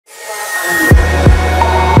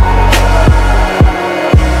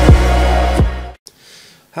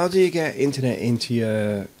how do you get internet into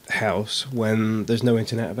your house when there's no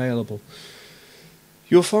internet available?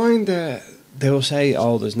 You'll find that they'll say,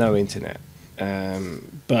 oh, there's no internet,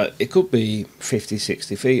 but it could be 50,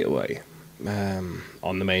 60 feet away,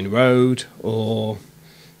 on the main road, or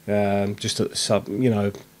just at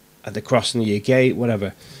the at the crossing of your gate,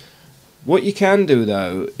 whatever. What you can do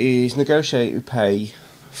though is negotiate to pay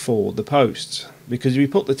for the posts, because if you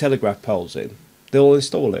put the telegraph poles in, they'll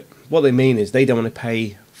install it. What they mean is they don't want to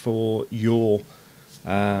pay for your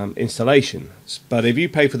installation, but if you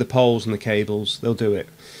pay for the poles and the cables, they'll do it.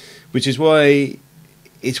 Which is why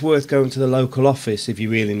it's worth going to the local office if you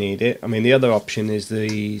really need it. I mean, the other option is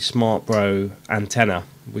the Smart Bro antenna,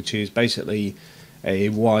 which is basically a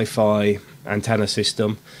Wi-Fi antenna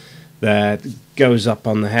system that goes up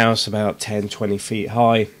on the house about 10-20 feet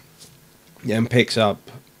high and picks up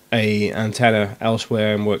a antenna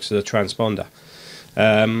elsewhere and works as a transponder.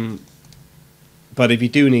 But if you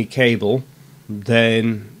do need cable,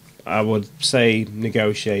 then I would say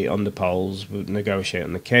negotiate on the poles, negotiate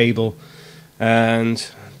on the cable, and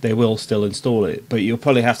they will still install it. But you'll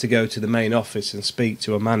probably have to go to the main office and speak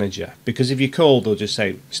to a manager, because if you call, they'll just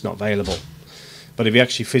say it's not available. But if you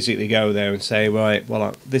actually physically go there and say, right,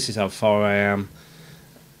 well, this is how far I am,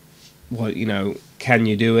 what, can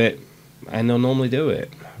you do it? And they'll normally do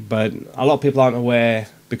it. But a lot of people aren't aware,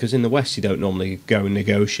 because in the West you don't normally go and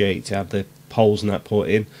negotiate to have the poles and that put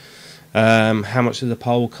in. How much does the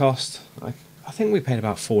pole cost? I think we paid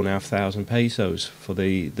about 4,500 pesos for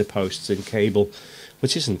the posts and cable,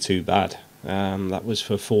 which isn't too bad. That was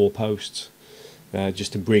for 4 posts,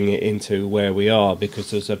 just to bring it into where we are,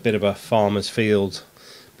 because there's a bit of a farmer's field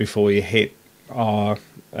before you hit our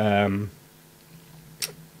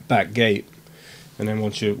back gate, and then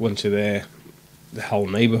once you're there, the whole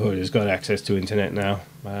neighbourhood has got access to internet now.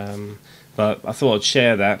 But I thought I'd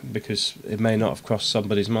share that because it may not have crossed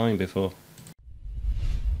somebody's mind before.